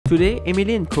Today,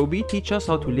 Emily and Kobe teach us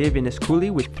how to live in a skoolie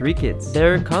with 3 kids.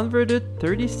 Their converted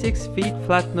 36 feet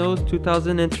flat-nose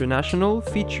 2000 International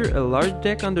feature a large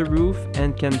deck on the roof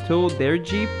and can tow their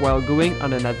Jeep while going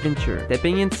on an adventure.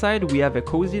 Stepping inside, we have a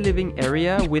cozy living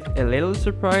area with a little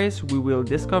surprise we will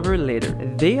discover later.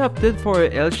 They opted for a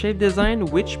L-shaped design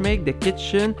which make the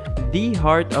kitchen the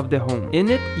heart of the home. In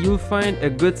it, you'll find a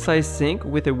good-sized sink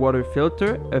with a water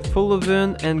filter, a full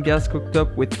oven and gas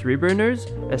cooktop with 3 burners,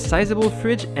 a sizable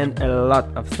fridge and a lot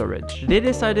of storage. They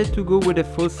decided to go with a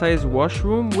full-size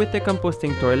washroom with a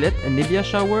composting toilet, a Nivea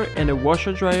shower and a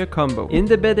washer-dryer combo. In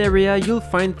the bed area, you'll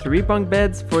find 3 bunk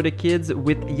beds for the kids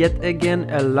with yet again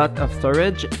a lot of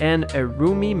storage and a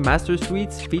roomy master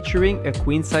suites featuring a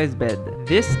queen-size bed.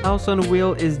 This house on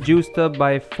wheel is juiced up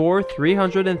by 4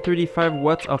 335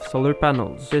 watts of solar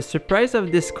panels. The surprise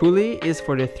of this skoolie is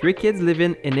for the 3 kids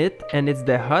living in it, and it's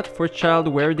the hut for child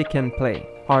where they can play.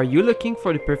 Are you looking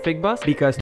for the perfect bus? Because